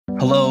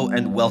Hello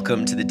and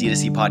welcome to the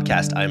D2C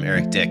podcast. I'm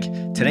Eric Dick.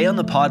 Today on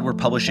the pod, we're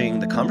publishing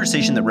the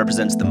conversation that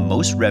represents the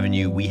most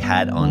revenue we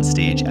had on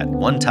stage at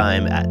one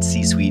time at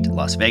C-Suite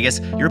Las Vegas.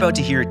 You're about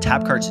to hear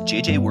Tapcart's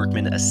JJ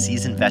Workman, a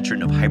seasoned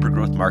veteran of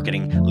hypergrowth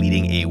marketing,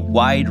 leading a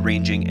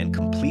wide-ranging and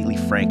completely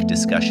frank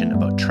discussion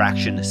about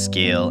traction,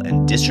 scale,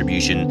 and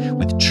distribution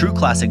with True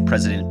Classic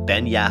president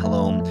Ben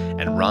Yahalom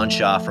and Ron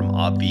Shaw from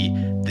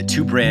Obvi, the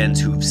two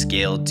brands who've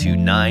scaled to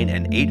 9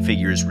 and 8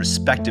 figures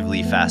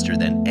respectively faster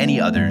than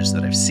any others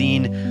that I've seen.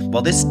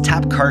 While this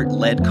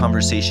Tapcart-led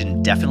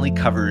conversation definitely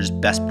covers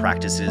best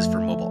practices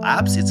for mobile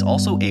apps, it's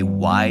also a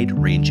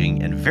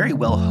wide-ranging and very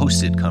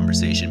well-hosted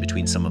conversation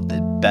between some of the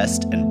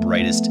best and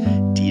brightest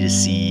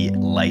D2C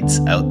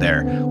lights out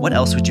there. What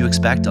else would you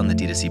expect on the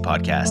D2C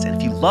podcast? And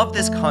if you love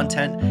this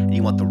content and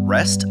you want the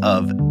rest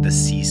of the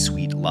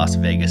C-Suite Las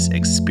Vegas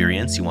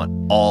experience, you want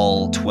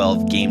all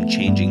 12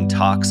 game-changing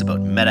talks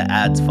about meta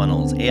ads,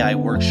 funnels, AI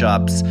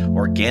workshops,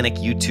 organic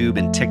YouTube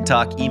and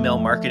TikTok, email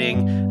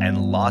marketing,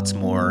 and lots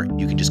more,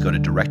 you can just go to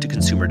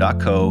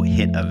directtoconsumer.co,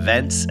 hit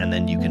events, and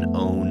then you can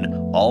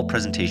own all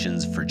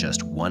presentations for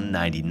just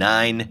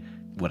 $199.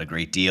 What a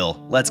great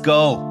deal. Let's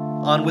go.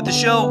 On with the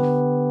show.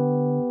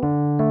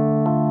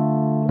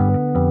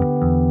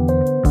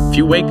 If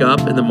you wake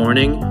up in the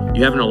morning,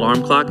 you have an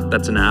alarm clock,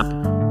 that's an app.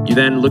 You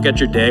then look at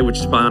your day, which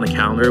is probably on a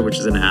calendar, which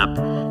is an app.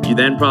 You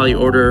then probably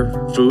order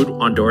food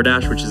on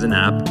DoorDash, which is an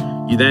app.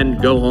 You then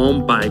go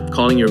home by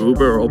calling your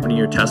Uber or opening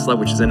your Tesla,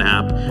 which is an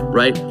app,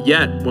 right?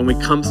 Yet, when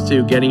it comes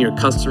to getting your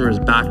customers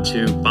back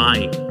to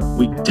buying,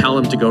 we tell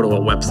them to go to a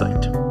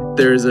website.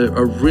 There's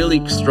a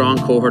really strong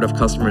cohort of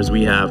customers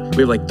we have.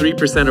 We have like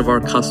 3% of our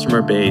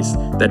customer base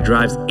that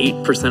drives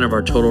 8% of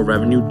our total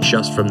revenue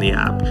just from the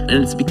app. And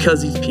it's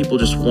because these people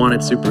just want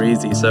it super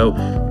easy. So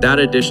that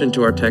addition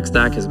to our tech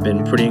stack has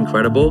been pretty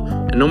incredible.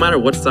 And no matter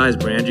what size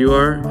brand you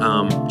are,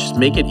 just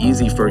make it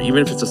easy for,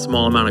 even if it's a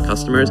small amount of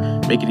customers,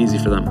 make it easy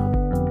for them.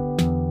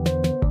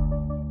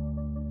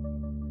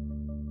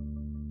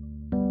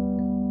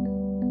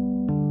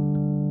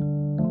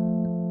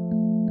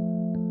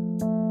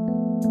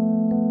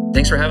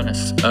 Thanks for having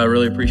us.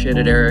 Really appreciate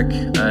it, Eric.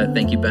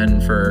 Thank you,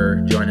 Ben,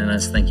 for joining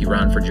us. Thank you,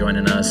 Ron, for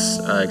joining us.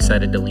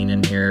 Excited to lean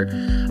in here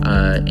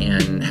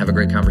and have a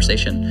great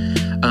conversation.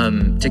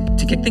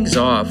 To kick things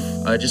off,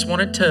 I just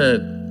wanted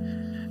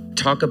to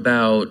talk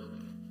about,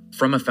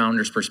 from a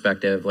founder's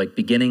perspective, like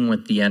beginning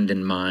with the end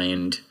in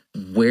mind,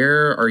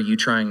 where are you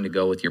trying to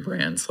go with your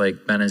brands?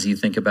 Like, Ben, as you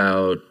think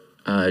about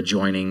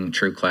joining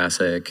True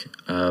Classic,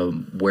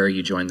 where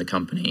you joined the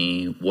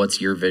company, what's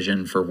your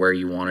vision for where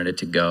you wanted it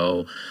to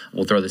go?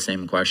 We'll throw the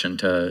same question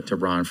to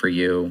Ron for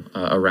you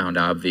around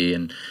Obvi.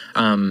 And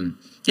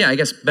I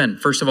guess, Ben,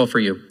 first of all for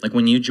you, like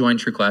when you joined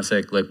True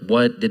Classic, like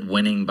what did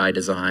winning by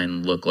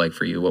design look like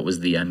for you? What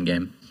was the end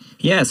game?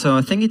 Yeah, so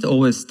I think it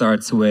always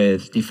starts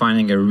with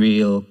defining a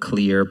real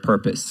clear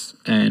purpose.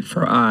 And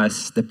for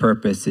us, the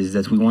purpose is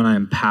that we want to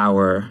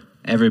empower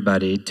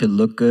everybody to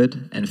look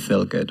good and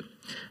feel good.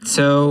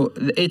 So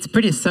it's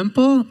pretty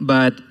simple,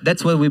 but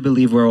that's what we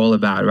believe we're all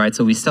about, right?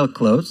 So we sell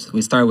clothes.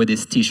 We start with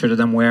this t-shirt that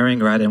I'm wearing,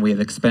 right? And we have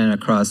expanded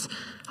across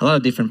a lot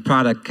of different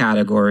product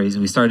categories.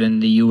 We started in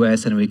the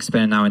US and we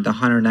expanded now into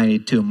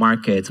 192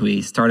 markets.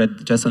 We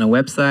started just on a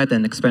website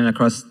and expanded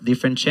across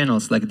different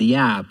channels like the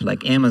app,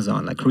 like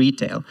Amazon, like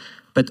retail.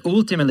 But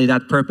ultimately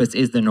that purpose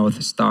is the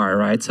North Star,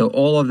 right? So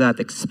all of that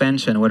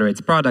expansion, whether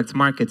it's products,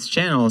 markets,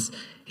 channels,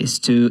 is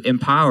to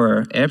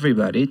empower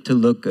everybody to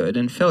look good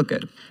and feel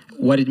good.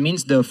 What it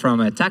means, though, from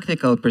a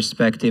tactical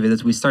perspective is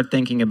that we start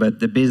thinking about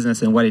the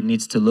business and what it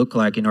needs to look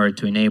like in order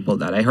to enable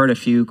that. I heard a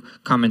few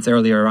comments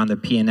earlier around the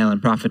P&L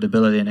and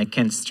profitability, and I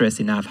can't stress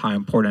enough how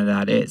important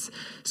that is.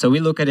 So we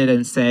look at it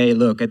and say,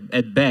 look,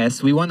 at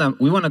best, we want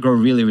to grow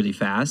really, really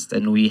fast,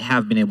 and we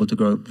have been able to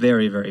grow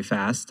very, very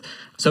fast.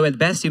 So at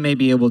best, you may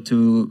be able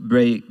to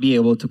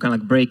kind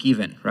of break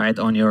even, right,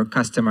 on your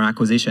customer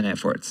acquisition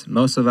efforts.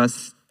 Most of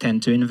us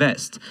tend to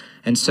invest.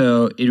 And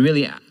so it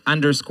really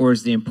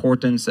underscores the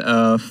importance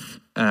of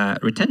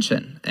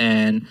retention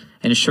and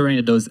ensuring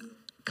that those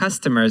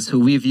customers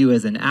who we view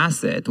as an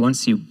asset,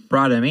 once you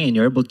brought them in,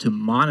 you're able to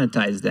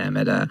monetize them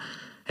at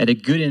a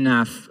good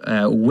enough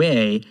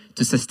way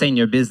to sustain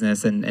your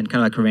business and kind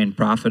of like remain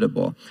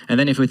profitable. And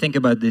then if we think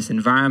about this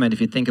environment, if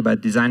you think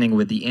about designing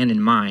with the end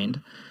in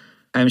mind,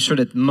 I'm sure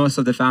that most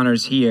of the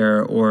founders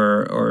here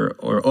or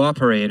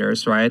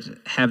operators, right,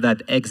 have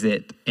that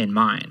exit in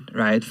mind,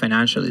 right,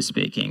 financially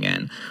speaking.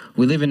 And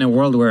we live in a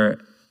world where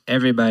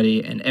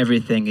everybody and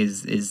everything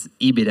is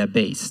EBITDA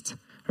based,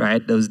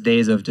 right? Those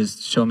days of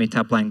just show me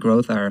top line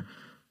growth are,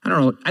 I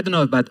don't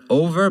know about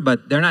over,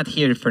 but they're not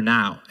here for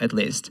now, at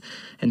least.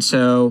 And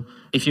so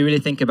if you really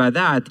think about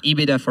that,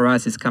 EBITDA for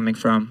us is coming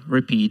from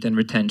repeat and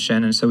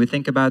retention. And so we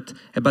think about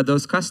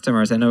those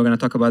customers. I know we're going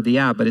to talk about the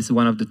app, but it's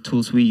one of the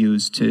tools we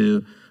use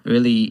to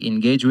really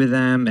engage with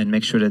them and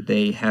make sure that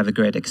they have a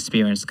great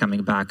experience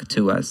coming back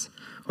to us.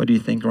 What do you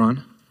think,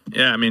 Ron?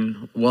 Yeah, I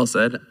mean, well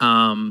said.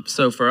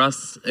 So for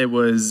us, it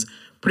was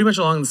pretty much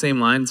along the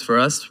same lines. For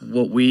us,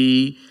 what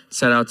we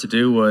set out to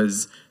do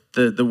was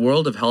the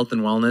world of health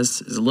and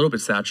wellness is a little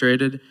bit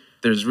saturated.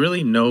 there's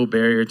really no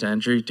barrier to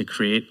entry to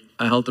create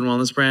a health and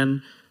wellness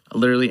brand.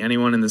 Literally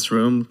anyone in this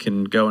room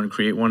can go and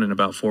create one in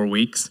about 4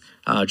 weeks,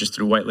 just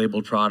through white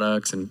labeled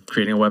products and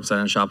creating a website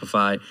on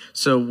Shopify.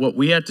 So what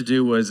we had to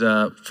do was,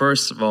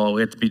 first of all,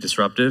 we had to be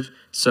disruptive.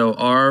 So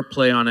our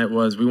play on it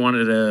was we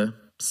wanted to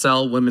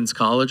sell women's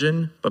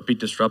collagen, but be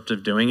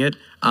disruptive doing it.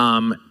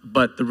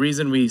 But the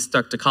reason we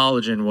stuck to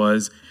collagen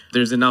was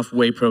there's enough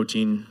whey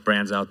protein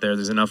brands out there.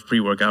 There's enough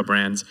pre-workout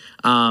brands.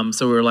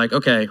 So we were like,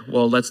 okay,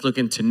 well, let's look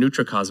into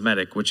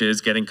nutracosmetic, which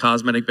is getting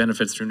cosmetic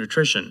benefits through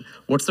nutrition.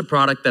 What's the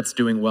product that's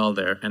doing well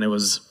there? And it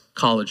was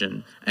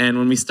collagen. And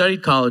when we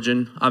studied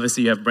collagen,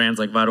 obviously you have brands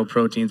like Vital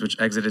Proteins, which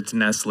exited to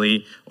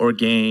Nestle,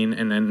 Orgain,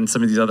 and then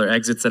some of these other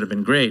exits that have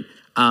been great.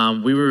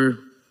 We were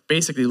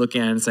basically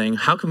looking at it and saying,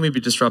 how can we be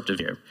disruptive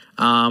here?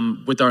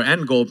 With our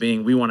end goal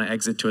being, we want to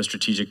exit to a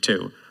strategic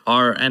too.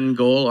 Our end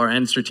goal, our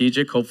end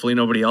strategic, hopefully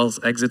nobody else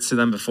exits to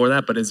them before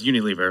that, but is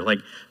Unilever. Like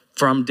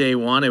from day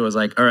one, it was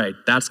like, all right,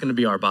 that's going to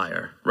be our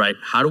buyer, right?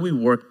 How do we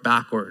work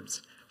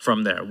backwards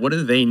from there? What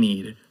do they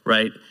need,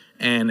 right?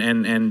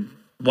 And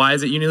why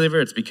is it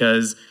Unilever? It's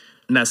because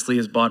Nestle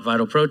has bought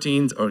Vital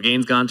Proteins,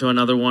 Orgain's gone to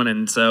another one,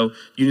 and so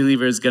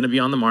Unilever is going to be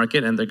on the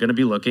market and they're going to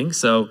be looking.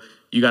 So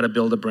you got to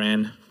build a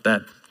brand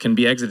that can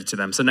be exited to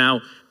them. So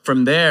now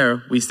from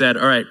there, we said,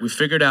 all right, we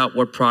figured out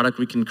what product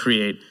we can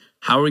create.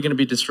 How are we going to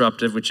be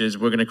disruptive, which is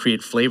we're going to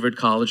create flavored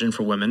collagen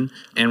for women,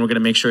 and we're going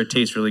to make sure it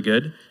tastes really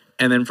good.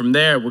 And then from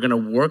there, we're going to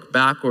work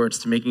backwards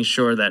to making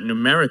sure that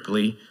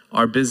numerically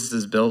our business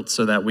is built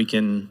so that we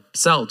can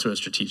sell to a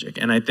strategic.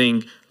 And I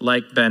think,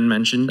 like Ben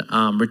mentioned,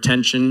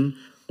 retention,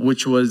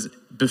 which was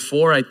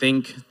before, I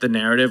think the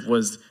narrative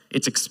was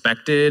it's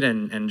expected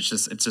and it's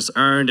just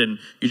earned and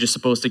you're just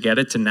supposed to get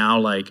it, to now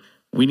like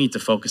we need to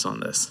focus on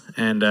this.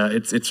 And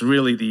it's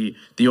really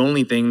the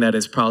only thing that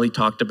is probably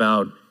talked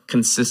about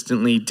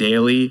consistently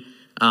daily,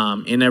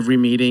 in every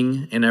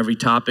meeting, in every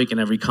topic, in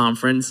every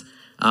conference.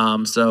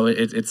 So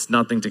it's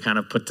nothing to kind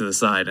of put to the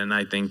side. And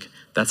I think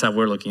that's how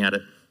we're looking at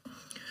it.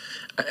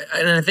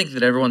 And I think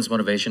that everyone's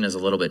motivation is a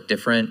little bit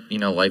different,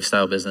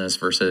 lifestyle business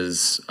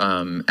versus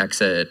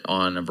exit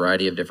on a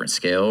variety of different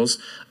scales.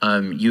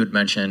 You had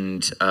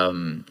mentioned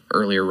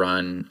earlier,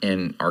 Ron,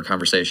 in our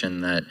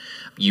conversation that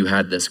you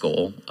had this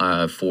goal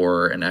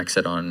for an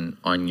exit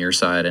on your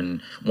side.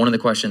 And one of the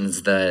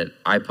questions that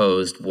I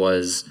posed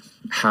was,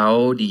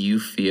 how do you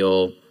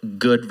feel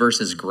good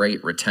versus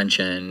great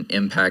retention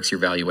impacts your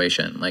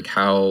valuation? Like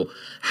how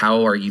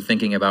are you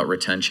thinking about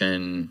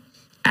retention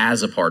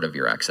as a part of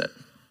your exit?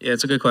 Yeah,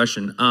 it's a good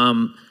question.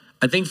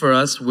 I think for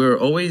us, we're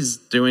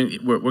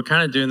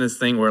kind of doing this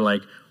thing where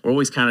like, we're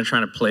always kind of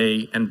trying to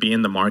play and be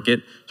in the market.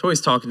 So always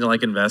talking to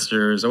like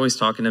investors, always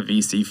talking to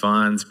VC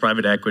funds,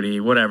 private equity,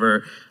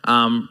 whatever.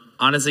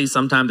 Honestly,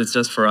 sometimes it's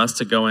just for us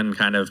to go and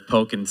kind of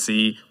poke and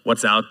see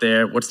what's out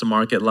there, what's the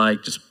market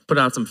like, just put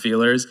out some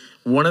feelers.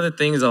 One of the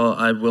things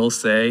I will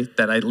say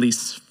that at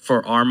least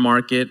for our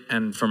market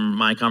and from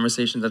my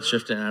conversation that's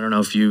shifted, and I don't know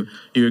if you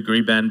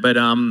agree, Ben, but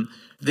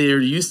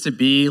there used to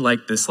be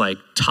like this like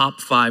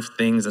top 5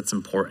 things that's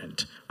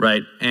important,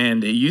 right?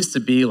 And it used to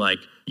be like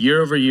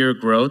year over year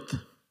growth,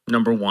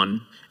 number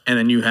 1, and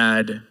then you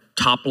had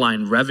top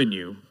line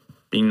revenue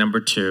being number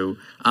 2,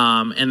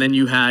 and then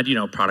you had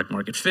product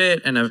market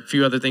fit and a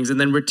few other things, and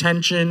then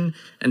retention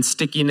and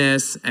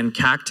stickiness and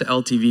CAC to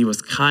LTV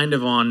was kind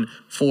of on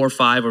 4 or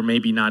 5, or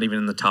maybe not even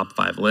in the top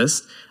 5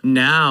 list.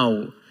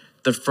 Now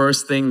the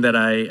first thing that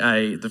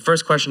the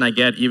first question I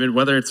get, even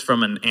whether it's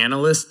from an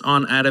analyst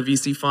at a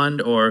VC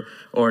fund or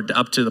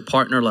up to the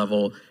partner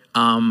level,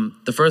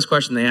 the first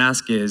question they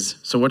ask is,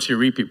 so what's your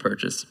repeat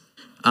purchase?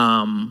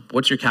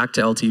 What's your CAC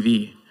to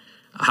LTV?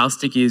 How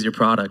sticky is your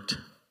product?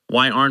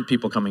 Why aren't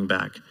people coming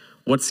back?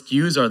 What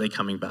SKUs are they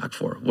coming back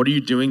for? What are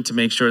you doing to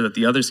make sure that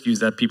the other SKUs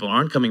that people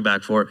aren't coming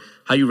back for,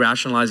 how are you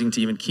rationalizing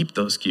to even keep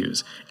those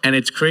SKUs? And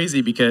it's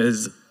crazy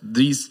because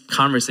these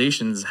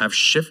conversations have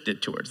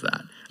shifted towards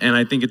that. And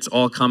I think it's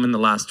all come in the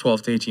last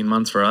 12 to 18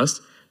 months for us.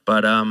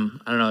 But I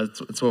don't know,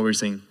 it's what we're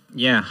seeing.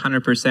 Yeah,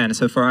 100%.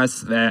 So for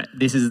us,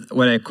 this is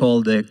what I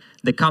call the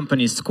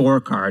company's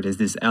scorecard, is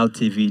this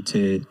LTV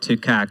to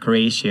CAC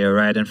ratio,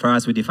 right? And for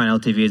us, we define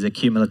LTV as a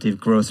cumulative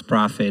gross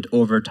profit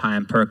over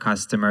time per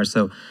customer.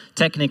 So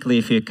technically,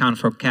 if you account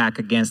for CAC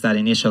against that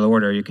initial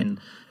order, you can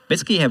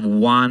basically have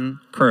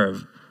one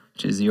curve,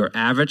 which is your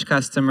average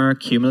customer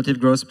cumulative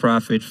gross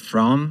profit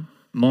from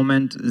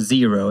moment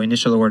 0,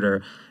 initial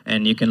order,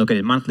 and you can look at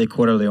it monthly,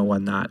 quarterly, or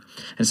whatnot.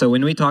 And so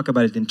when we talk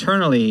about it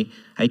internally,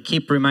 I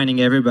keep reminding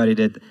everybody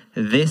that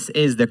this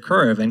is the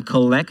curve, and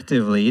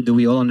collectively, do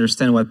we all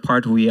understand what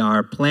part we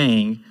are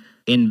playing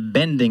in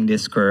bending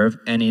this curve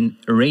and in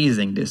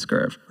raising this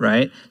curve,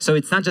 right? So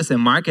it's not just a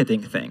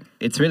marketing thing.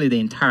 It's really the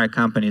entire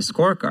company's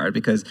scorecard,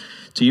 because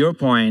to your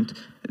point,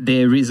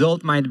 the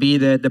result might be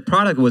that the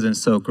product wasn't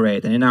so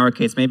great. And in our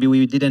case, maybe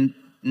we didn't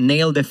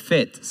nail the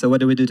fit. So what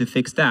do we do to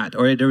fix that?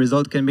 Or the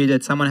result can be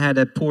that someone had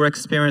a poor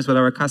experience with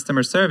our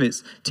customer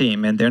service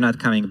team and they're not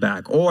coming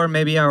back. Or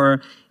maybe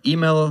our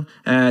email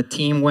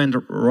team went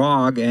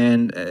wrong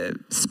and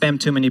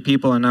spammed too many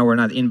people and now we're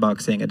not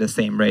inboxing at the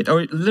same rate.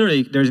 Or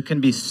literally, there can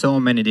be so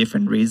many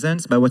different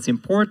reasons. But what's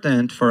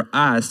important for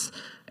us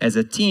as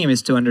a team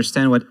is to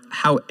understand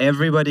how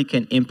everybody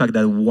can impact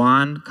that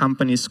one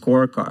company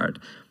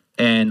scorecard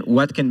and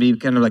what can be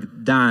kind of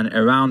like done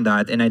around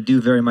that. And I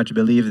do very much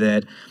believe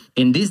that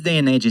in this day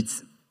and age,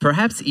 it's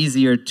perhaps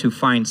easier to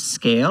find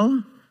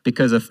scale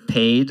because of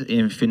paid.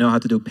 If you know how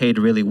to do paid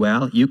really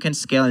well, you can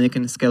scale and you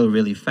can scale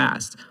really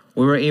fast.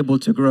 We were able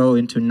to grow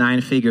into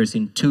 9 figures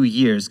in 2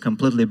 years,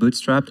 completely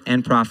bootstrapped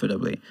and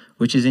profitably,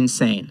 which is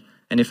insane.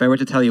 And if I were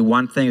to tell you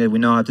one thing that we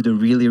know how to do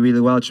really,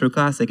 really well at True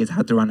Classic, is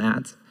how to run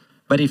ads.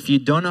 But if you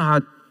don't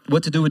know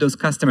what to do with those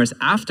customers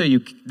after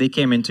they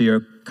came into your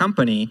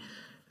company,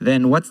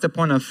 then what's the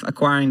point of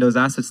acquiring those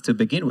assets to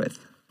begin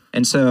with?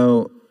 And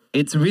so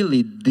it's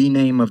really the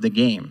name of the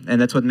game. And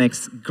that's what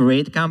makes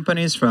great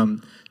companies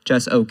from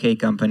just okay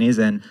companies.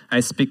 And I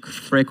speak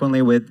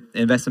frequently with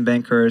investment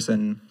bankers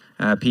and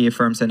PE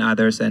firms and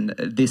others, and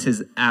this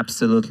is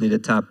absolutely the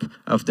top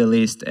of the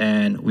list.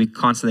 And we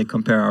constantly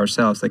compare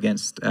ourselves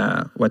against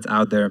what's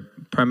out there,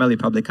 primarily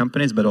public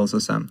companies, but also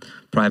some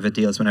private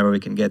deals whenever we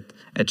can get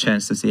a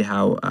chance to see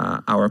how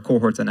our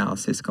cohorts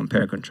analysis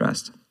compare and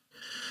contrast.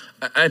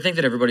 I think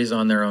that everybody's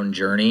on their own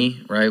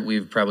journey, right?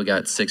 We've probably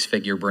got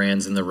 6-figure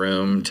brands in the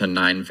room to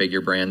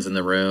 9-figure brands in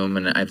the room.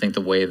 And I think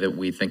the way that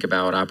we think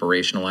about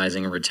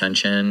operationalizing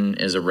retention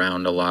is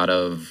around a lot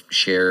of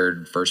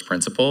shared first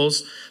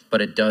principles,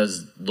 but it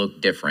does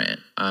look different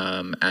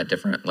at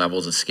different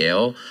levels of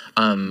scale.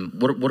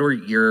 What are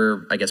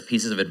your, I guess,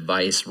 pieces of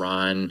advice,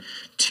 Ron,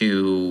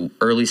 to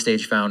early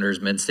stage founders,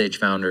 mid stage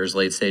founders,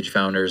 late stage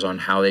founders on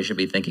how they should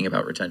be thinking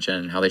about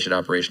retention, how they should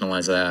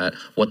operationalize that,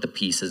 what the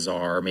pieces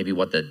are, maybe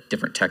what the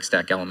different tech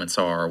stack elements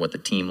are, what the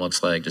team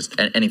looks like, just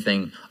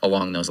anything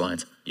along those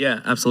lines? Yeah,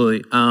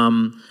 absolutely.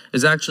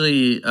 There's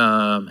actually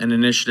an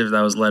initiative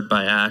that was led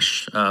by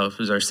Ash,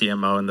 who's our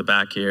CMO in the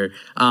back here.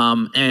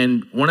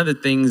 And one of the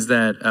things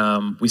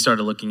that we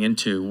started looking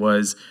into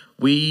was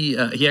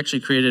he actually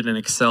created an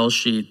Excel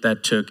sheet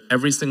that took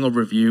every single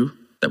review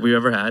that we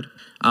ever had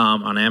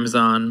on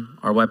Amazon,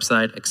 our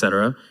website,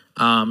 etc.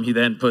 He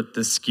then put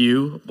the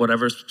SKU,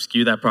 whatever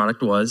SKU that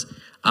product was,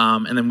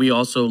 and then we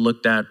also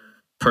looked at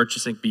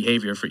purchasing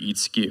behavior for each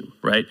SKU,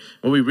 right?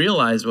 What we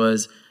realized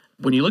was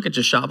when you look at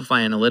just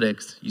Shopify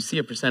analytics, you see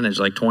a percentage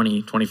like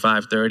 20,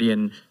 25, 30,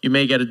 and you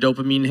may get a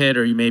dopamine hit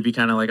or you may be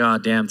kind of like, oh,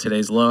 damn,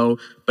 today's low,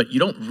 but you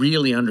don't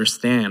really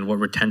understand what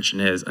retention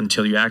is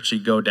until you actually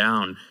go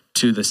down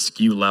to the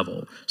SKU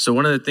level. So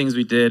one of the things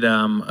we did,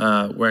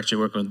 we're actually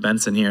working with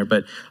Benson here,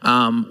 but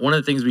one of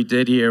the things we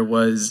did here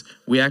was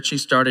we actually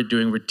started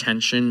doing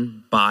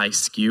retention by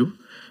SKU.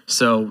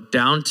 So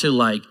down to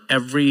like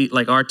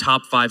our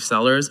top 5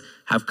 sellers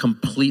have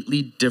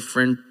completely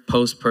different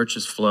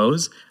post-purchase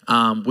flows,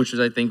 which is,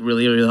 I think,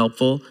 really, really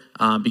helpful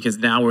because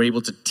now we're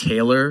able to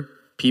tailor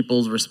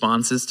people's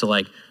responses to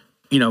like,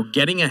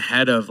 getting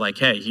ahead of like,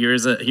 hey,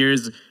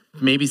 here's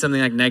maybe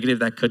something like negative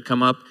that could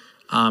come up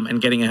and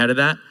getting ahead of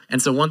that.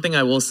 And so one thing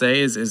I will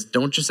say is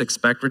don't just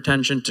expect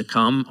retention to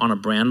come on a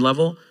brand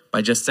level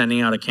by just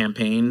sending out a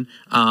campaign.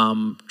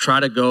 Try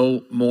to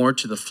go more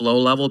to the flow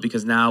level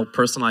because now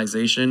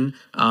personalization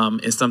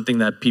is something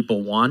that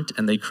people want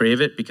and they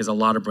crave it because a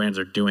lot of brands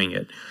are doing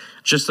it.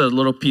 Just a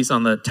little piece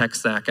on the tech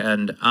stack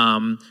end.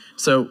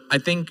 So I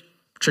think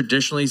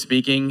traditionally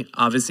speaking,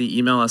 obviously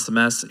email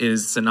SMS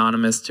is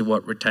synonymous to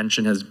what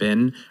retention has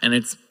been, and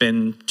it's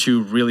been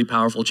 2 really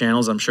powerful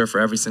channels, I'm sure, for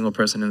every single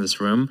person in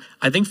this room.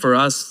 I think for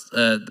us,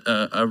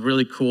 a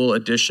really cool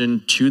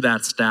addition to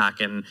that stack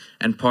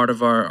and part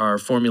of our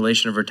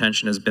formulation of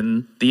retention has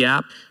been the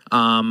app.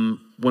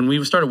 When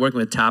we started working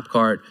with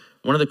Tapcart,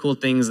 one of the cool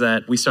things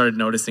that we started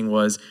noticing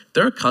was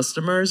there are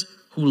customers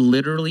who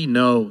literally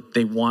know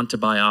they want to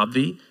buy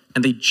Obvi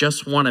and they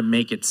just want to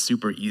make it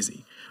super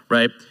easy,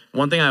 right?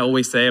 One thing I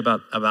always say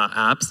about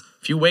apps,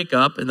 if you wake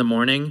up in the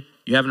morning,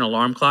 you have an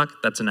alarm clock,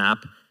 that's an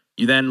app.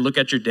 You then look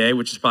at your day,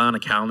 which is probably on a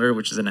calendar,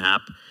 which is an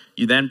app.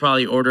 You then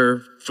probably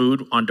order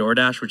food on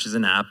DoorDash, which is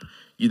an app.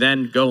 You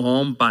then go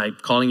home by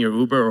calling your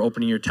Uber or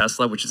opening your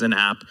Tesla, which is an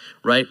app,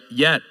 right?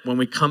 Yet, when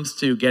it comes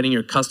to getting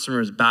your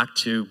customers back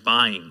to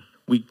buying,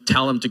 we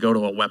tell them to go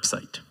to a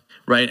website,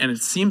 right? And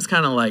it seems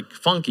kind of like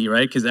funky,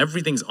 right? Because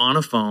everything's on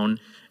a phone.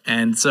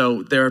 And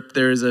so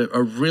there's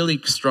a really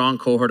strong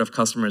cohort of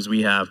customers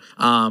we have.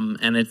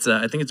 And it's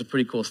I think it's a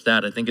pretty cool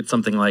stat. I think it's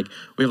something like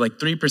we have like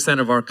 3%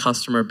 of our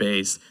customer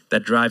base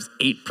that drives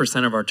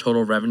 8% of our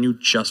total revenue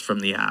just from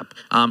the app.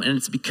 And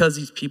it's because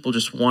these people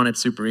just want it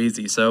super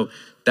easy. So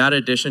that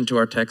addition to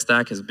our tech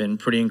stack has been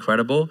pretty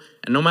incredible.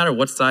 And no matter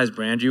what size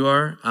brand you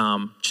are,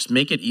 just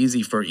make it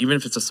easy for, even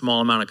if it's a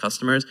small amount of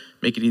customers,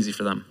 make it easy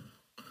for them.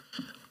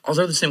 I'll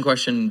throw the same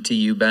question to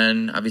you,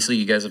 Ben. Obviously,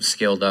 you guys have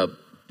scaled up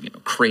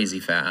crazy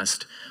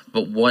fast.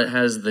 But what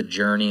has the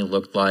journey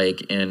looked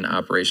like in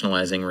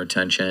operationalizing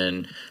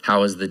retention?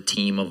 How has the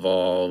team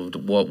evolved?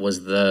 What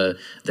was the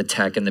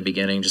tech in the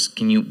beginning? Just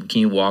can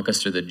you walk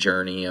us through the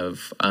journey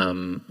of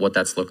what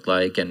that's looked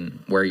like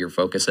and where your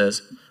focus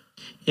is?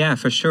 Yeah,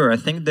 for sure. I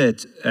think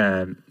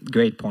that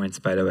great points,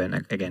 by the way,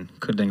 and again,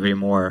 couldn't agree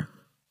more.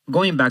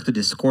 Going back to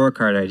the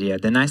scorecard idea,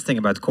 the nice thing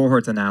about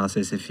cohort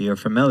analysis, if you're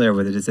familiar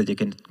with it, is that you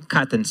can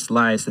cut and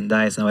slice and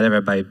dice and whatever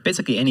by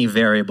basically any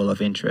variable of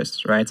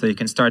interest, right? So you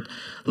can start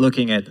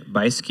looking at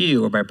by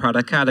SKU or by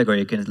product category.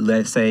 You can,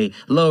 let's say,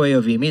 low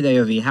AOV, mid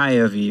AOV, high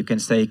AOV. You can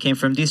say came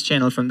from this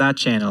channel, from that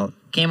channel,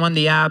 came on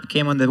the app,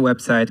 came on the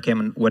website, came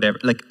on whatever,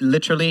 like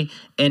literally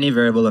any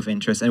variable of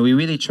interest. And we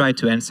really try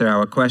to answer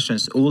our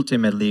questions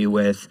ultimately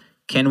with,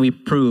 can we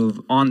prove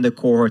on the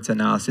cohorts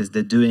analysis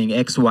that doing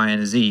X, Y,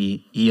 and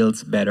Z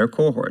yields better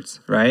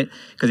cohorts, right?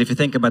 Because if you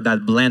think about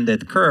that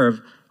blended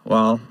curve,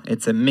 well,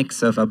 it's a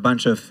mix of a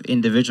bunch of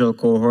individual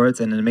cohorts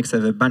and a mix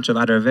of a bunch of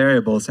other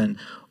variables. And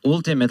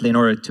ultimately, in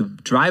order to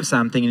drive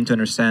something, you need to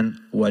understand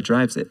what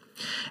drives it.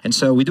 And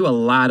so we do a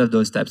lot of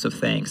those types of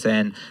things.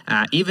 And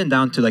even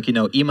down to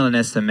email and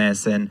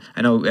SMS. And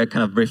I know I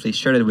kind of briefly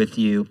shared it with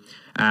you.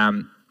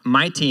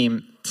 My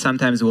team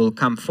sometimes will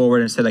come forward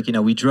and say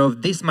we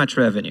drove this much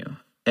revenue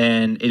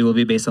and it will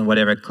be based on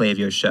whatever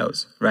Klaviyo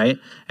shows, right?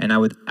 And I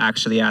would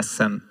actually ask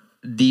some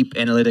deep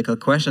analytical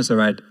questions,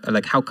 right?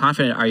 Like, how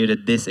confident are you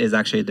that this is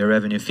actually the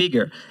revenue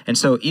figure? And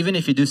so even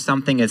if you do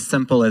something as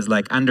simple as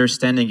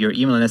understanding your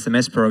email and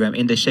SMS program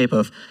in the shape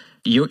of,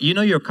 you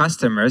know your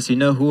customers, you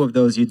know who of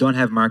those you don't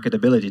have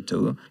marketability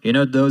to, you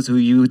know those who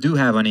you do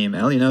have on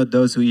email, you know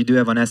those who you do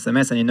have on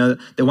SMS, and you know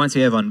the ones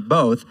you have on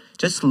both,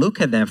 just look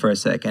at them for a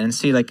second and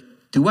see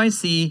do I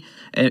see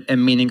a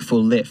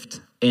meaningful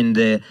lift in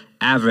the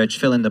average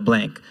fill in the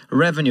blank,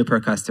 revenue per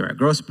customer,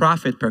 gross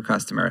profit per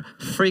customer,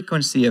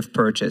 frequency of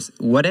purchase,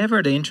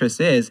 whatever the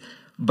interest is,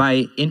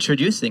 by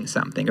introducing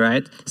something,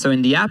 right? So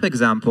in the app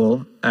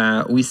example,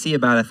 we see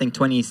about, I think,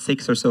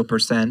 26% or so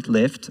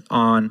lift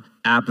on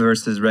app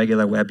versus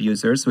regular web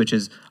users, which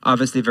is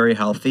obviously very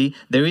healthy.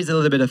 There is a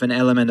little bit of an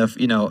element of,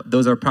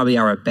 those are probably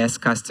our best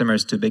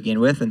customers to begin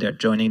with, and they're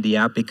joining the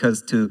app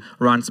because, to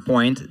Ron's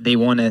point, they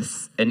want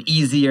an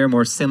easier,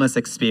 more seamless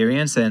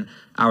experience, and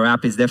our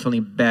app is definitely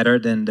better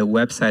than the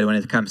website when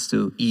it comes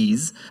to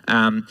ease.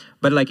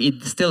 But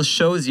it still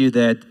shows you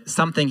that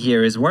something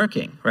here is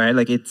working, right?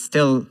 It's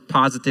still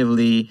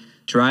positively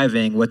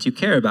driving what you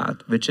care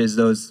about, which is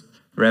those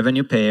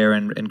revenue pair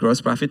and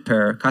gross profit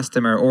per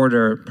customer,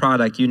 order,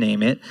 product, you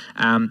name it.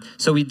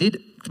 So we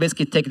did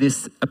basically take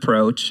this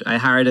approach. I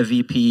hired a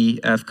VP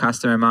of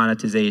customer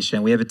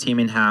monetization. We have a team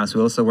in-house.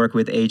 We also work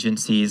with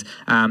agencies.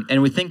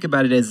 And we think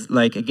about it as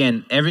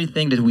again,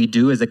 everything that we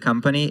do as a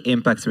company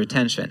impacts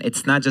retention.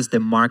 It's not just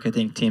the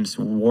marketing team's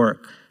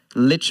work.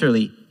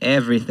 Literally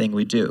everything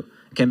we do.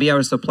 It can be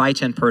our supply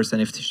chain person.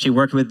 If she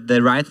worked with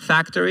the right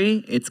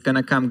factory, it's going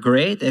to come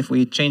great. If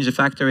we change the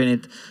factory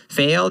and it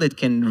failed, it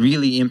can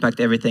really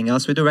impact everything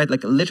else we do, right?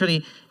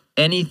 Literally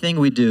anything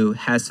we do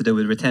has to do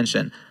with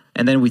retention.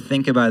 And then we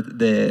think about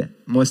the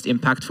most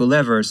impactful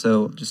lever.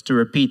 So just to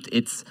repeat,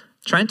 it's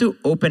trying to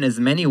open as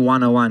many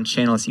one-on-one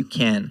channels you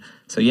can.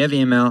 So you have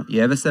email, you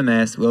have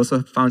SMS. We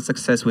also found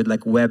success with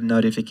web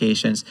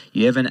notifications.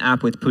 You have an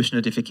app with push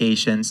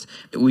notifications.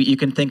 You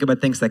can think about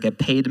things like a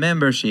paid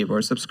membership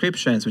or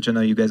subscriptions, which I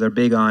know you guys are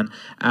big on.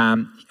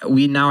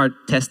 We now are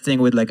testing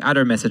with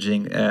other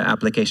messaging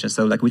applications.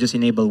 So we just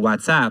enabled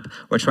WhatsApp.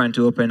 We're trying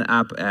to open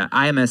up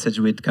iMessage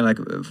with kind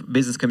of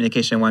business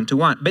communication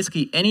one-to-one.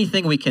 Basically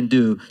anything we can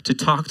do to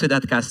talk to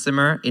that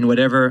customer in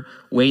whatever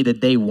way that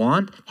they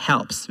want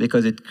helps,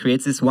 because it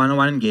creates this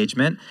one-on-one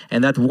engagement.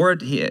 And that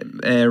word here,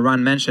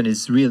 Ron mentioned,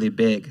 is really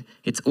big.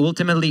 It's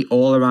ultimately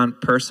all around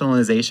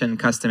personalization,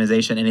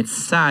 customization, and it's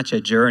such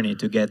a journey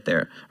to get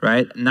there,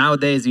 right?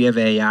 Nowadays you have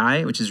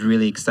AI, which is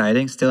really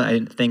exciting. Still, I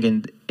think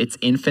in its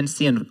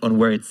infancy and on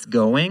where it's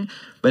going.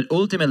 But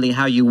ultimately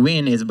how you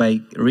win is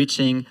by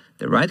reaching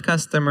the right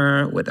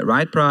customer with the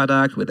right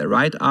product, with the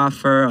right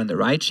offer, on the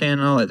right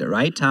channel, at the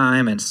right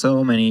time, and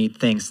so many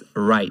things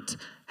right.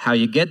 How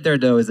you get there,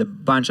 though, is a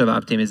bunch of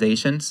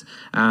optimizations.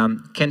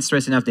 Can't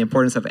stress enough the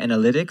importance of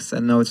analytics. I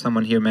know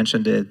someone here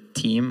mentioned the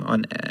team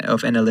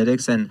of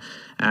analytics, and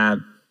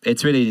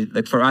it's really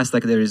for us,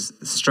 there is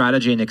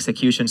strategy and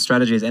execution.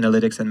 Strategy is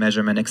analytics and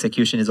measurement.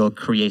 Execution is all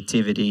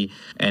creativity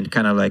and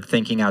kind of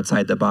thinking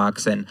outside the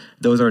box. And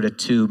those are the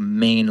two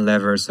main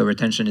levers. So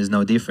retention is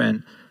no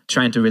different.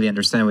 Trying to really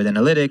understand with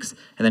analytics,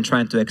 and then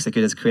trying to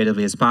execute as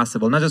creatively as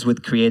possible, not just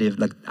with creative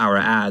our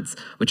ads,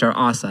 which are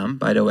awesome,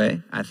 by the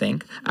way, I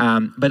think,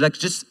 but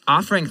just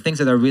offering things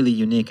that are really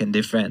unique and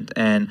different,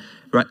 and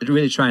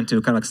really trying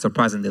to kind of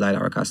surprise and delight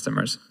our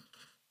customers.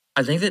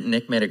 I think that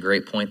Nick made a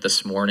great point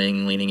this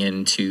morning, leaning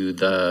into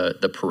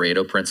the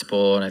Pareto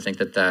principle, and I think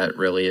that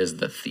really is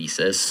the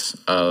thesis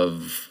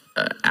of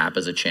app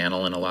as a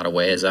channel in a lot of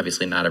ways.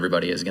 Obviously, not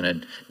everybody is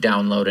going to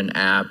download an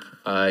app.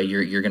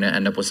 You're going to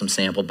end up with some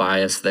sample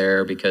bias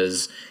there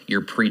because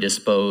you're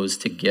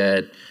predisposed to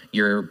get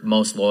your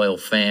most loyal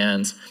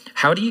fans.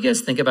 How do you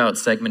guys think about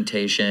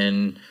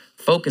segmentation,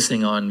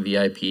 focusing on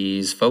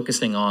VIPs,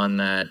 focusing on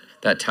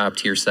that top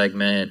tier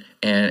segment,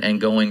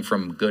 and going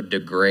from good to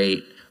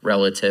great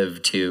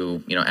relative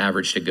to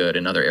average to good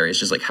in other areas?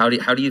 Just like how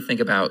do you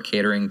think about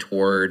catering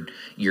toward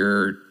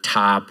your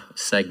top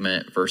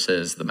segment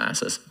versus the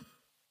masses?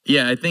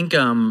 Yeah, I think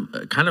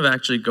kind of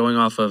actually going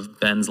off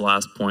of Ben's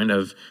last point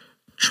of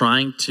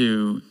trying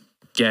to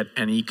get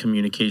any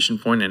communication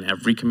point and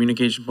every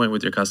communication point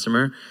with your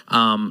customer.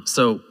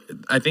 So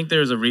I think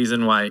there's a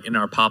reason why in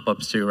our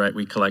pop-ups too, right,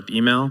 we collect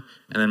email,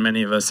 and then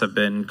many of us have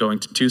been going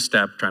to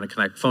two-step trying to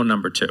connect phone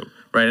number too,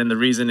 right? And the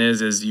reason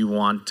is you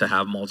want to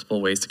have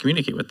multiple ways to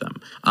communicate with them.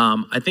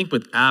 I think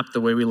with app, the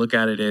way we look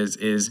at it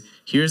is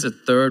here's a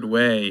third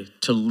way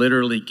to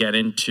literally get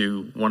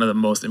into one of the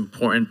most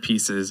important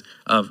pieces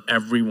of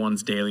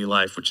everyone's daily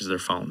life, which is their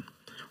phone,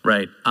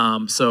 right?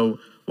 So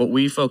what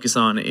we focus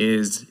on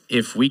is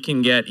if we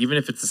can get, even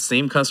if it's the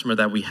same customer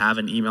that we have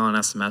an email and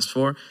SMS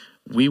for,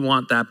 we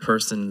want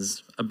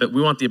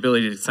the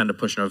ability to send a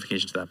push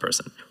notification to that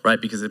person, right?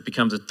 Because it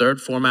becomes a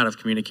third format of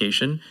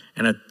communication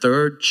and a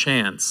third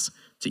chance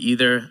to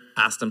either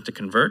ask them to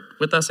convert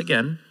with us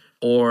again,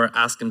 or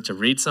ask them to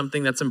read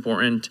something that's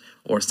important,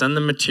 or send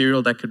them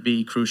material that could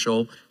be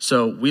crucial.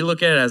 So we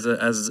look at it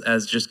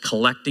as just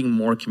collecting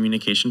more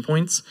communication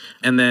points.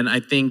 And then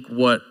I think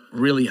what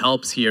really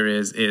helps here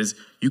is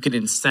you can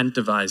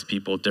incentivize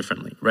people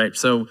differently, right?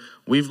 So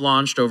we've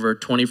launched over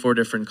 24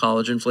 different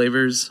collagen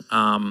flavors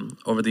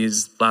over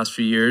these last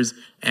few years.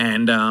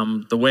 And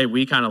the way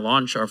we kind of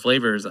launch our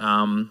flavors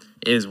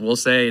is we'll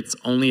say it's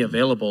only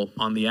available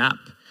on the app.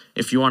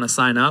 If you want to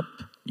sign up,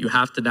 you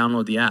have to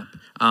download the app.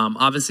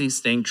 Obviously,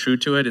 staying true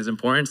to it is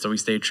important, so we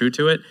stay true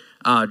to it.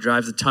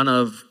 Drives a ton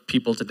of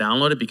people to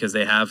download it because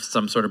they have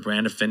some sort of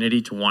brand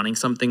affinity to wanting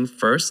something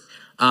first.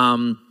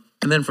 And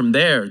then from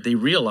there, they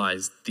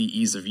realize the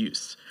ease of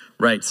use,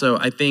 right? So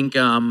I think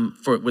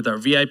with our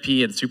VIP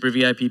and super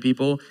VIP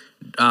people,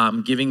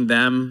 giving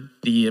them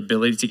the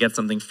ability to get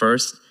something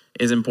first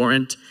is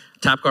important.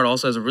 Tapcart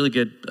also has a really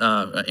good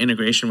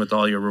integration with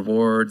all your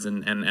rewards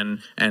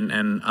and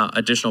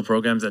additional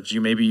programs that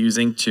you may be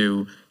using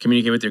to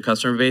communicate with your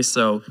customer base.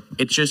 So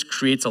it just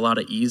creates a lot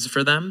of ease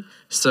for them.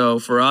 So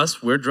for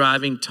us, we're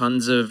driving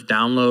tons of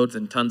downloads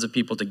and tons of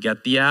people to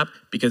get the app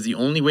because the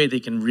only way they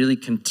can really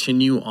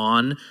continue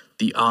on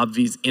the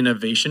Obvi's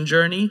innovation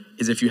journey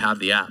is if you have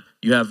the app.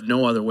 You have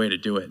no other way to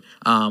do it.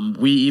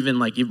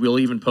 We'll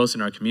even post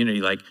in our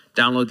community,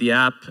 download the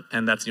app,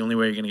 and that's the only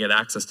way you're gonna get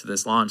access to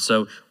this launch.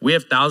 So we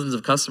have thousands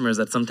of customers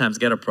that sometimes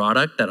get a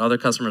product that other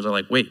customers are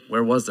like, wait,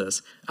 where was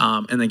this?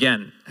 And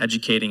again,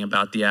 educating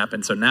about the app.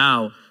 And so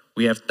now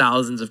we have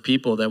thousands of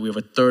people that we have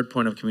a third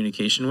point of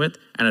communication with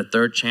and a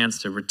third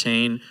chance to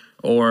retain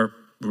or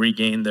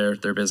regain their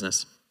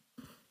business.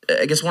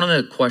 I guess one of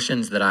the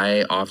questions that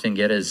I often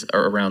get is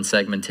around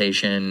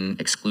segmentation,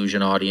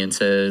 exclusion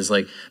audiences.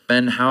 Like,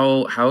 Ben,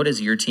 how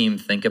does your team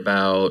think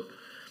about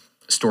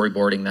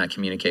storyboarding that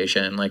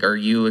communication? Like, are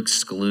you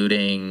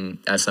excluding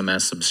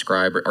SMS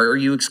subscribers? Are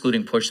you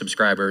excluding push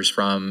subscribers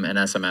from an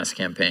SMS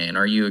campaign?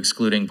 Are you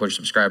excluding push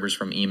subscribers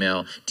from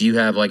email? Do you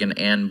have like an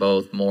and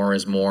both, more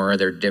is more? Are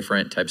there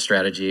different type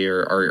strategy,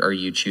 or are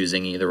you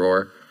choosing either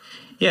or?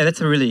 Yeah, that's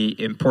a really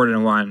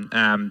important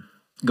one.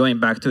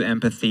 Going back to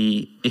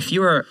empathy, if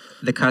you are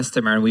the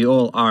customer, and we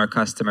all are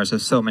customers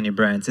of so many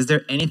brands, is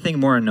there anything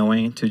more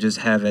annoying to just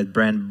have a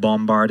brand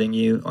bombarding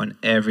you on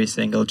every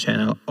single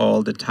channel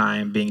all the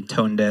time, being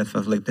tone deaf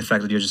of the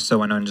fact that you're just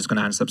so annoying, just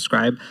going to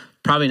unsubscribe?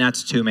 Probably not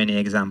too many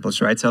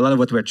examples, right? So a lot of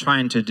what we're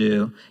trying to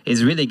do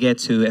is really get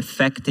to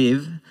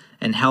effective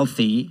and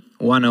healthy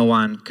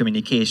one-on-one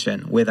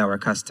communication with our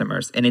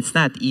customers. And it's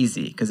not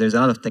easy because there's a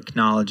lot of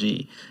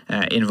technology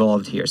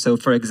involved here. So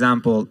for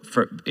example,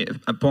 for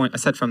a point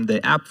aside from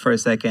the app for a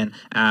second,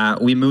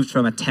 we moved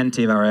from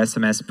Attentive, our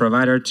SMS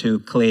provider, to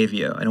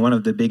Klaviyo. And one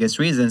of the biggest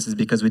reasons is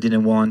because we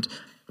didn't want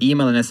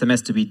email and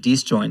SMS to be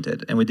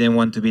disjointed. And we didn't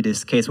want to be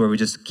this case where we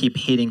just keep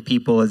hitting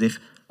people as if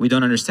we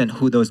don't understand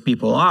who those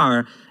people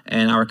are,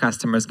 and our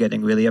customers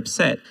getting really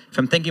upset. If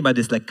I'm thinking about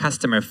this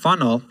customer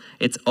funnel,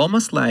 it's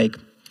almost like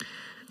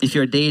if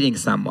you're dating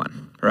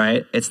someone,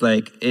 right? It's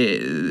like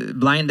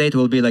blind date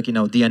will be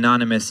the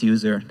anonymous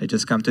user. They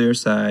just come to your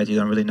site, you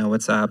don't really know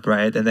what's up,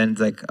 right? And then it's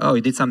like, oh,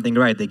 you did something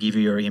right. They give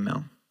you your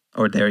email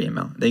or their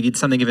email. They get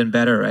something even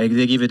better, right?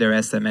 They give you their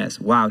SMS.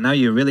 Wow, now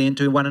you're really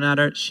into one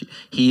another.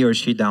 He or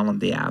she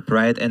download the app,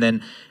 right? And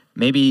then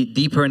maybe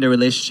deeper in the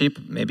relationship,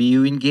 maybe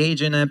you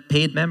engage in a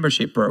paid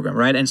membership program,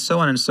 right? And so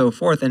on and so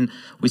forth. And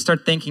we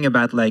start thinking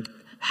about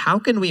how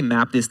can we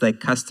map this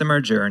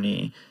customer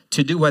journey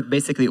to do what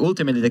basically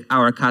ultimately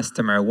our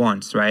customer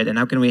wants, right? And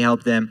how can we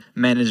help them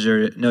manage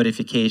their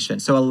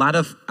notifications? So a lot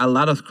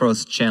of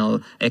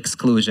cross-channel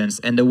exclusions.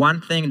 And the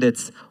one thing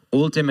that's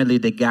ultimately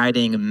the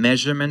guiding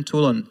measurement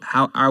tool on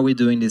how are we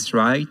doing this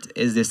right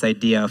is this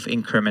idea of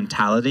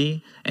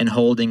incrementality and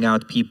holding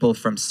out people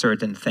from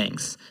certain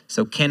things.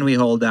 So can we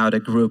hold out a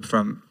group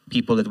from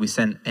people that we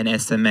send an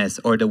SMS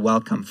or the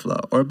welcome flow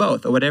or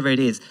both or whatever it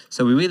is?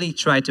 So we really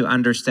try to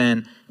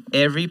understand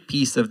every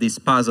piece of this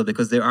puzzle,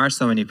 because there are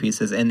so many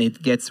pieces and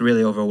it gets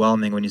really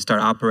overwhelming when you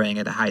start operating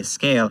at a high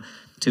scale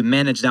to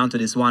manage down to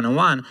this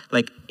one-on-one,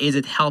 like, is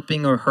it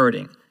helping or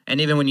hurting? And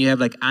even when you have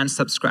like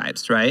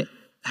unsubscribes, right?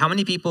 How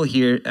many people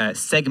here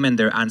segment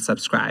their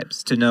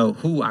unsubscribes to know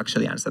who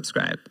actually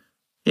unsubscribed?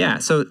 Yeah,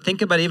 so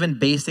think about even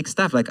basic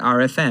stuff like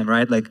RFM,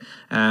 right? Like,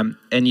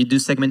 and you do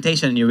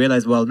segmentation and you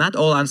realize, well, not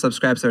all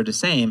unsubscribes are the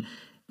same.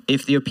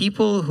 If there are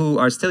people who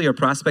are still your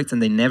prospects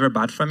and they never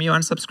bought from you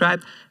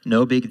unsubscribed,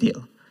 no big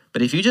deal.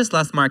 But if you just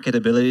lost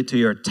marketability to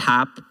your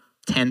top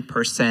 10%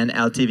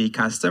 LTV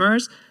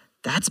customers,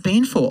 that's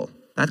painful.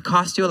 That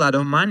costs you a lot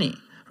of money,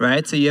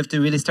 right? So you have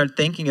to really start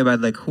thinking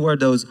about like who are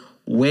those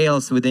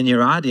whales within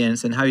your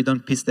audience and how you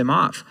don't piss them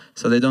off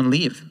so they don't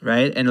leave,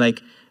 right?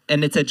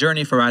 And it's a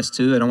journey for us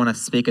too. I don't want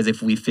to speak as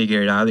if we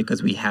figured it out,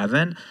 because we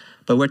haven't.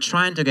 But we're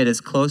trying to get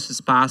as close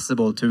as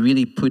possible to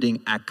really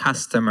putting a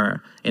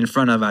customer in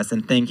front of us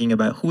and thinking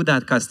about who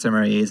that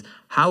customer is,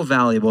 how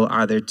valuable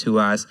are they to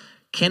us.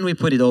 Can we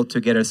put it all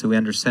together so we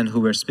understand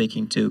who we're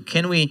speaking to?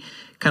 Can we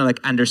kind of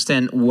like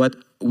understand what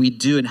we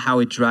do and how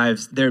it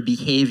drives their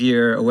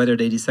behavior, or whether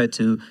they decide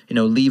to,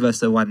 leave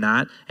us or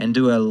whatnot, and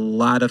do a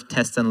lot of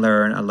test and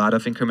learn, a lot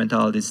of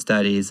incrementality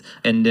studies,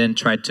 and then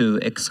try to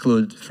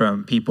exclude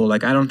from people.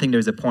 Like, I don't think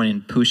there's a point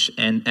in push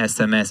and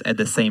SMS at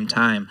the same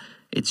time.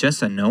 It's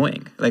just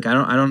annoying. Like, I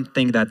don't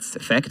think that's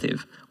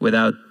effective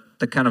without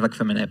the kind of like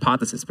from an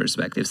hypothesis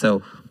perspective.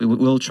 So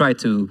we'll try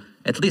to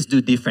at least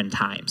do different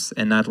times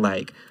and not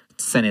like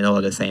send it all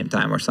at the same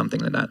time or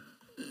something like that.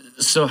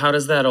 So how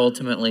does that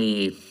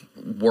ultimately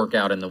work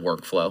out in the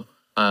workflow?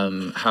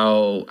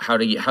 How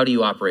do you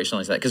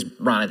operationalize that? Because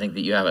Ron, I think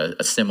that you have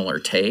a similar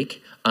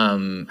take.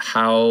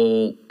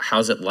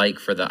 How's it like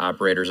for the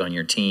operators on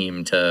your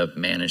team to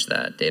manage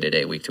that day to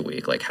day, week to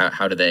week? Like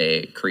how do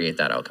they create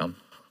that outcome?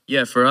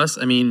 Yeah, for us,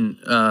 I mean,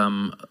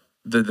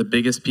 the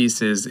biggest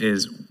piece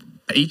is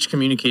each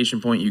communication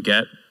point you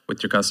get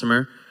with your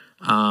customer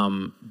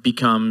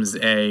becomes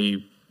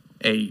a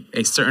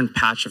certain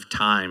patch of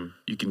time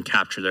you can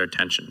capture their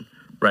attention,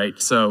 right?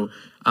 So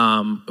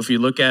if you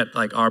look at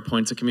like our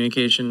points of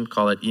communication,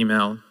 call it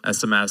email,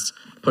 SMS,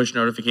 push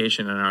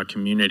notification in our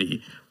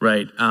community,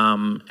 right?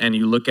 And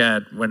you look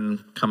at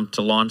when come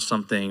to launch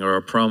something or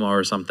a promo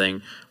or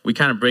something, we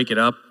kind of break it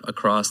up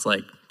across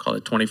like, call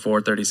it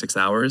 24, 36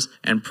 hours.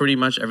 And pretty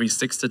much every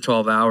 6 to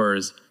 12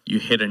 hours, you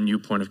hit a new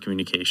point of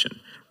communication,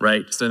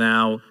 right? So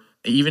now,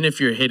 even if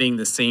you're hitting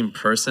the same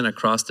person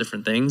across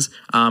different things,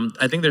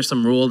 I think there's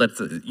some rule that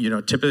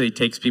typically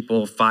takes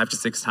people 5 to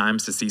 6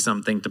 times to see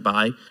something to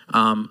buy.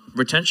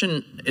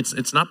 Retention,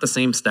 it's not the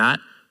same stat,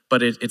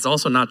 but it's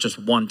also not just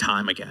one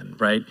time again,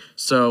 right?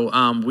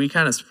 So we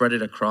kind of spread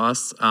it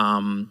across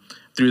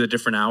through the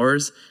different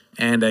hours,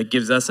 and it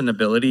gives us an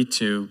ability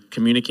to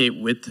communicate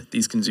with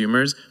these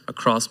consumers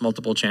across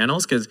multiple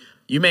channels, because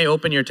you may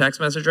open your text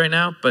message right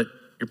now, but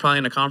you're probably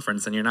in a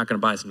conference and you're not going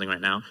to buy something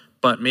right now.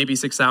 But maybe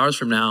 6 hours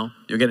from now,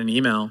 you'll get an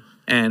email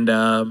and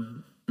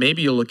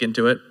maybe you'll look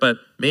into it. But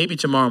maybe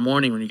tomorrow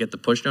morning when you get the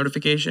push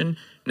notification,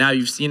 now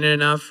you've seen it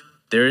enough.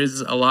 There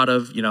is a lot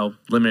of,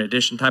 limited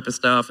edition type of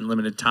stuff and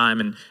limited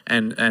time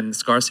and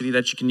scarcity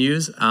that you can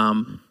use.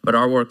 But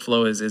our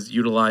workflow is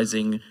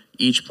utilizing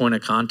each point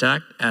of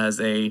contact as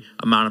a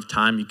amount of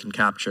time you can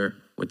capture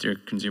with your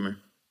consumer.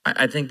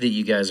 I think that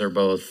you guys are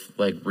both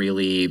like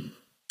really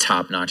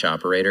top-notch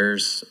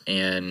operators,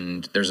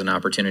 and there's an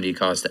opportunity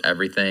cost to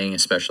everything,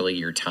 especially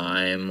your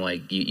time.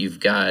 Like you've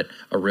got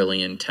a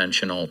really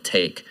intentional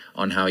take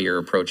on how you're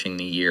approaching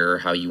the year,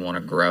 how you want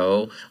to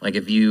grow. Like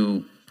if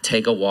you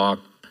take a walk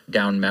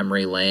down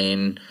memory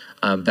lane,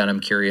 Ben, I'm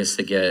curious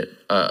to get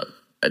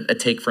a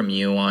take from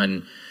you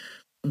on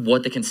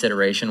what the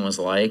consideration was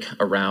like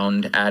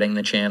around adding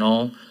the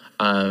channel.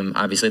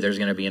 Obviously there's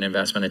going to be an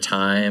investment of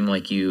time,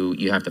 like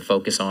you have to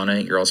focus on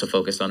it. You're also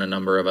focused on a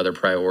number of other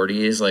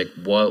priorities. Like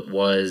what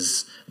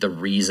was the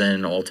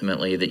reason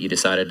ultimately that you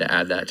decided to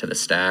add that to the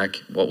stack?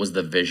 What was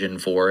the vision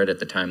for it at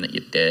the time that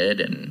you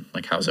did, and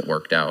like how's it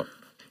worked out?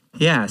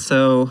 Yeah,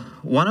 so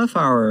one of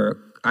our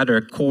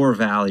other core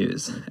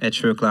values at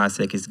True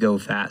Classic is go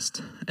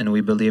fast, and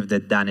we believe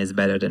that done is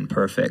better than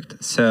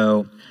perfect.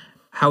 So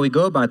how we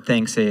go about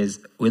things is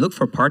we look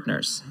for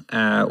partners.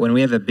 When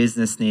we have a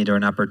business need or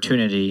an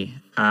opportunity,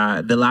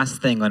 the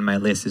last thing on my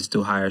list is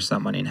to hire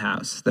someone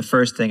in-house. The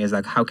first thing is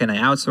like, how can I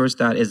outsource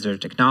that? Is there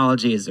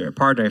technology? Is there a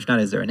partner? If not,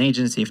 is there an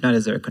agency? If not,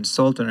 is there a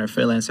consultant or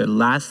freelancer?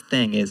 Last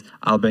thing is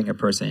I'll bring a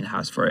person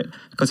in-house for it.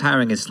 Because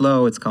hiring is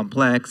slow, it's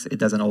complex, it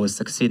doesn't always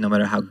succeed no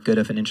matter how good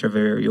of an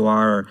interviewer you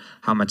are or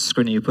how much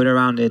scrutiny you put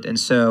around it. And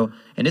so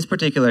in this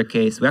particular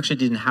case, we actually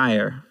didn't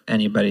hire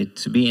anybody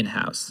to be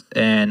in-house.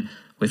 And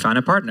we found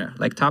a partner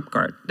like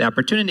Tapcart. The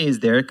opportunity is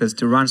there because,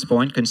 to Ron's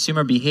point,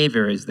 consumer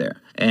behavior is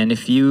there. And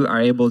if you are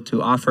able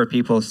to offer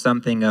people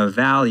something of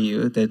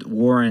value that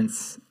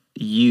warrants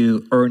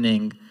you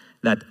earning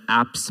that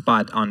app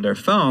spot on their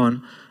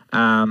phone,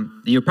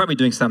 you're probably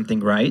doing something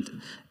right.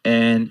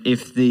 And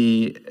if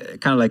the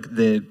kind of like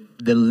the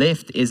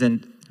lift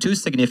isn't too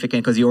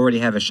significant because you already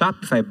have a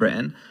Shopify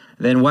brand,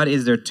 then what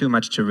is there too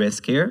much to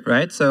risk here,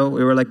 right? So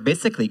we were like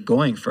basically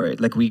going for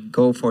it. Like we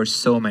go for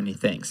so many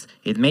things.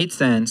 It made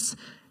sense.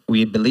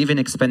 We believe in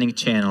expanding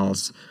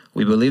channels.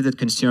 We believe that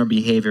consumer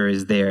behavior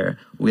is there.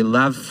 We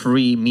love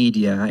free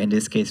media, in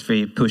this case,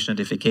 free push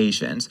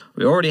notifications.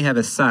 We already have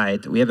a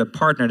site. We have a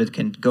partner that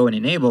can go and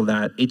enable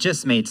that. It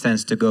just made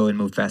sense to go and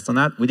move fast on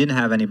that. We didn't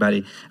have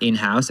anybody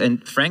in-house.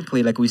 And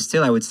frankly, like we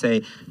still, I would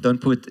say,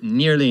 don't put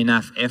nearly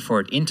enough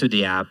effort into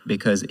the app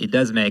because it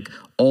does make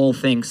all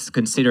things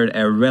considered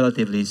a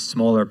relatively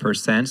smaller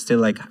percent, still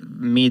like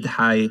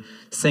mid-high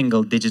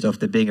single digit of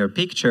the bigger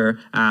picture.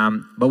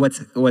 But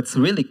what's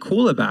really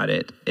cool about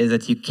it is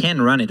that you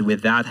can run it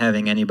without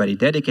having anybody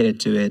dedicated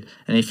to it.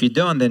 And if you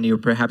don't, then you're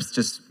perhaps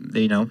just,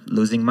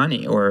 losing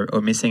money or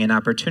missing an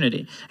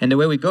opportunity. And the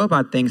way we go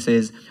about things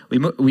is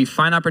we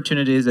find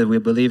opportunities that we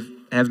believe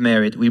have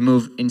merit. We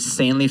move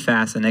insanely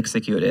fast and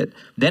execute it.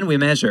 Then we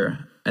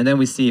measure. And then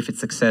we see if it's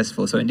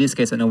successful. So in this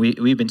case, I know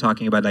we've been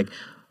talking about like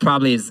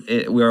probably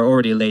we're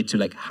already late to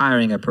like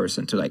hiring a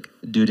person to like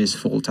do this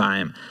full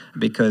time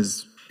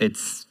because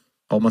it's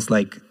almost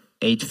like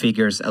 8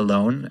 figures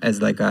alone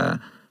as like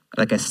a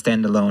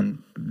standalone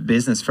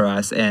business for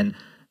us. And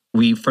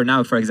for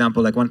now, for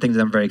example, like one thing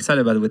that I'm very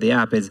excited about with the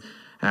app is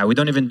we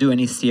don't even do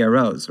any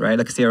CROs, right?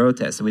 Like CRO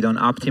tests. We don't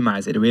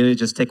optimize it. We really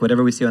just take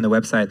whatever we see on the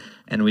website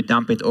and we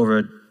dump it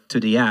over to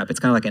the app. It's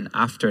kind of like an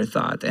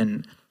afterthought.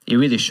 And it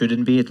really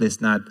shouldn't be, at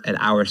least not at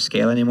our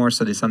scale anymore.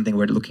 So there's something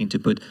we're looking to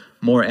put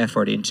more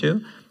effort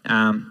into.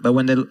 But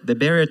when the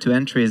barrier to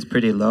entry is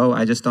pretty low,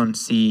 I just don't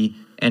see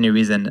any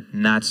reason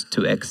not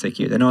to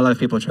execute. I know a lot of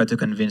people try to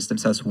convince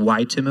themselves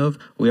why to move.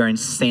 We are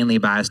insanely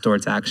biased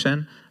towards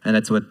action, and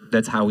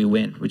that's how we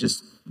win. We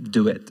just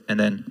do it and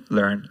then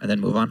learn and then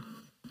move on.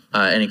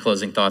 Any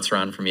closing thoughts,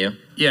 Ron, from you?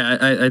 Yeah,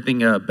 I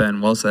think Ben,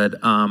 well said.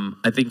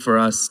 I think for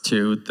us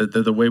too,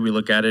 the way we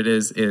look at it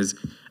is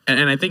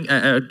and I think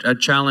I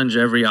challenge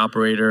every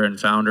operator and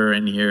founder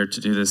in here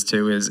to do this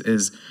too,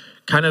 is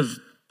kind of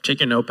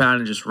take a notepad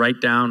and just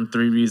write down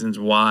 3 reasons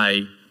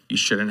why you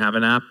shouldn't have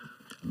an app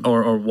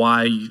or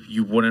why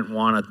you wouldn't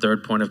want a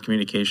third point of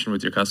communication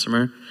with your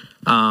customer.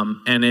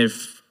 And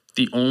if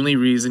the only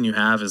reason you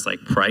have is like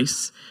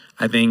price,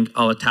 I think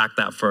I'll attack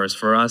that first.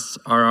 For us,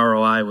 our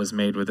ROI was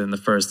made within the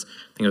first,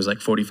 I think it was like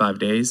 45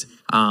 days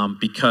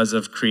because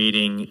of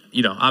creating,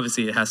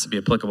 obviously it has to be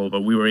applicable,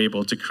 but we were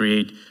able to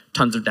create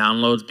tons of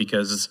downloads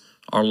because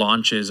our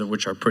launches,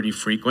 which are pretty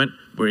frequent,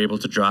 we're able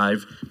to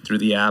drive through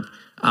the app.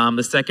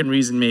 The second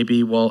reason may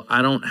be, well,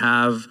 I don't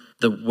have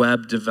the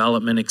web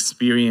development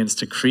experience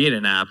to create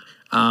an app.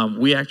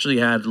 We actually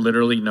had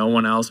literally no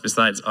one else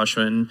besides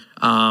Ashwin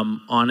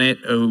on it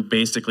who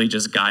basically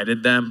just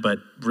guided them, but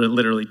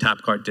literally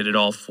Tapcart did it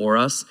all for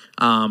us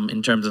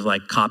in terms of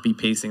like copy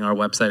pasting our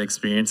website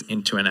experience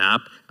into an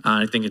app.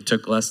 I think it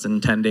took less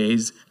than 10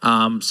 days.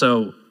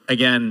 So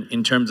again,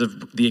 in terms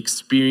of the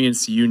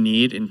experience you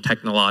need in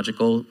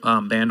technological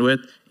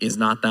bandwidth is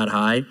not that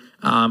high.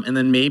 And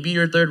then maybe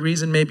your third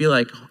reason may be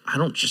like, I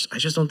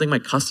just don't think my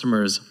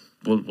customers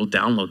will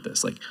download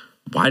this. Like,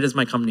 why does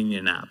my company need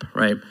an app,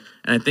 right?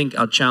 And I think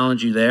I'll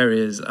challenge you there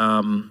is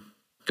go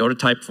to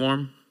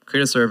Typeform,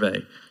 create a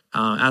survey,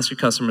 ask your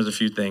customers a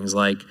few things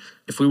like,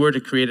 if we were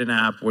to create an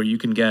app where you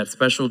can get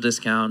special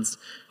discounts,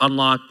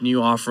 unlock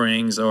new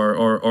offerings,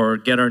 or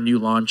get our new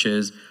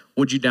launches,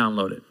 would you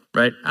download it,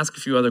 right? Ask a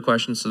few other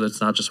questions so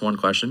that's not just one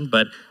question,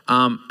 but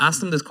ask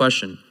them this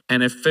question.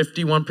 And if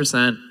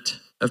 51%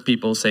 of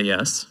people say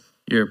yes,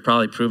 you're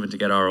probably proven to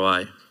get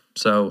ROI.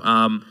 So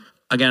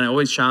again, I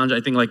always challenge, I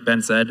think like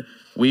Ben said,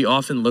 we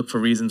often look for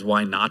reasons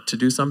why not to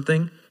do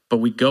something, but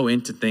we go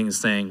into things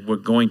saying we're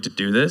going to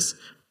do this,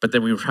 but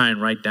then we try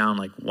and write down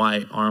like,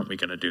 why aren't we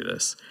going to do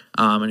this?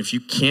 And if you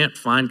can't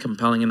find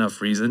compelling enough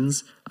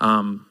reasons,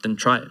 then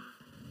try it.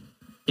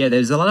 Yeah,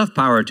 there's a lot of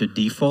power to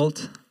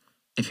default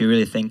if you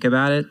really think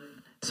about it.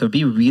 So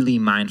be really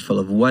mindful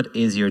of what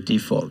is your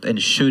default,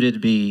 and should it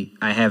be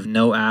I have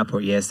no app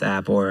or yes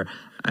app, or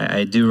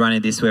I do run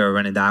it this way or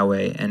run it that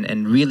way,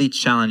 and really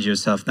challenge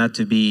yourself not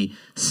to be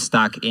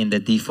stuck in the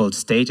default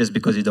state just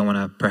because you don't want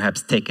to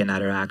perhaps take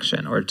another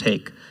action or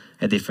take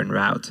a different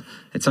route.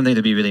 It's something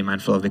to be really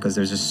mindful of because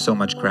there's just so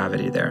much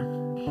gravity there.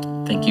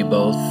 Thank you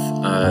both.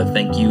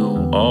 Thank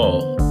you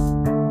all.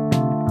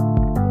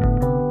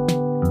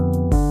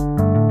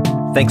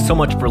 Thanks so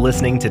much for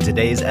listening to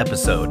today's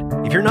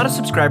episode. If you're not a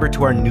subscriber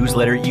to our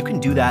newsletter, you can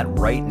do that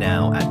right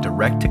now at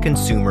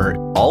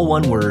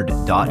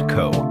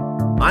directtoconsumer.co.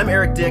 I'm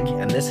Eric Dick,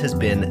 and this has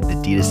been the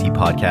D2C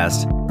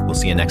Podcast. We'll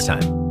see you next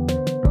time.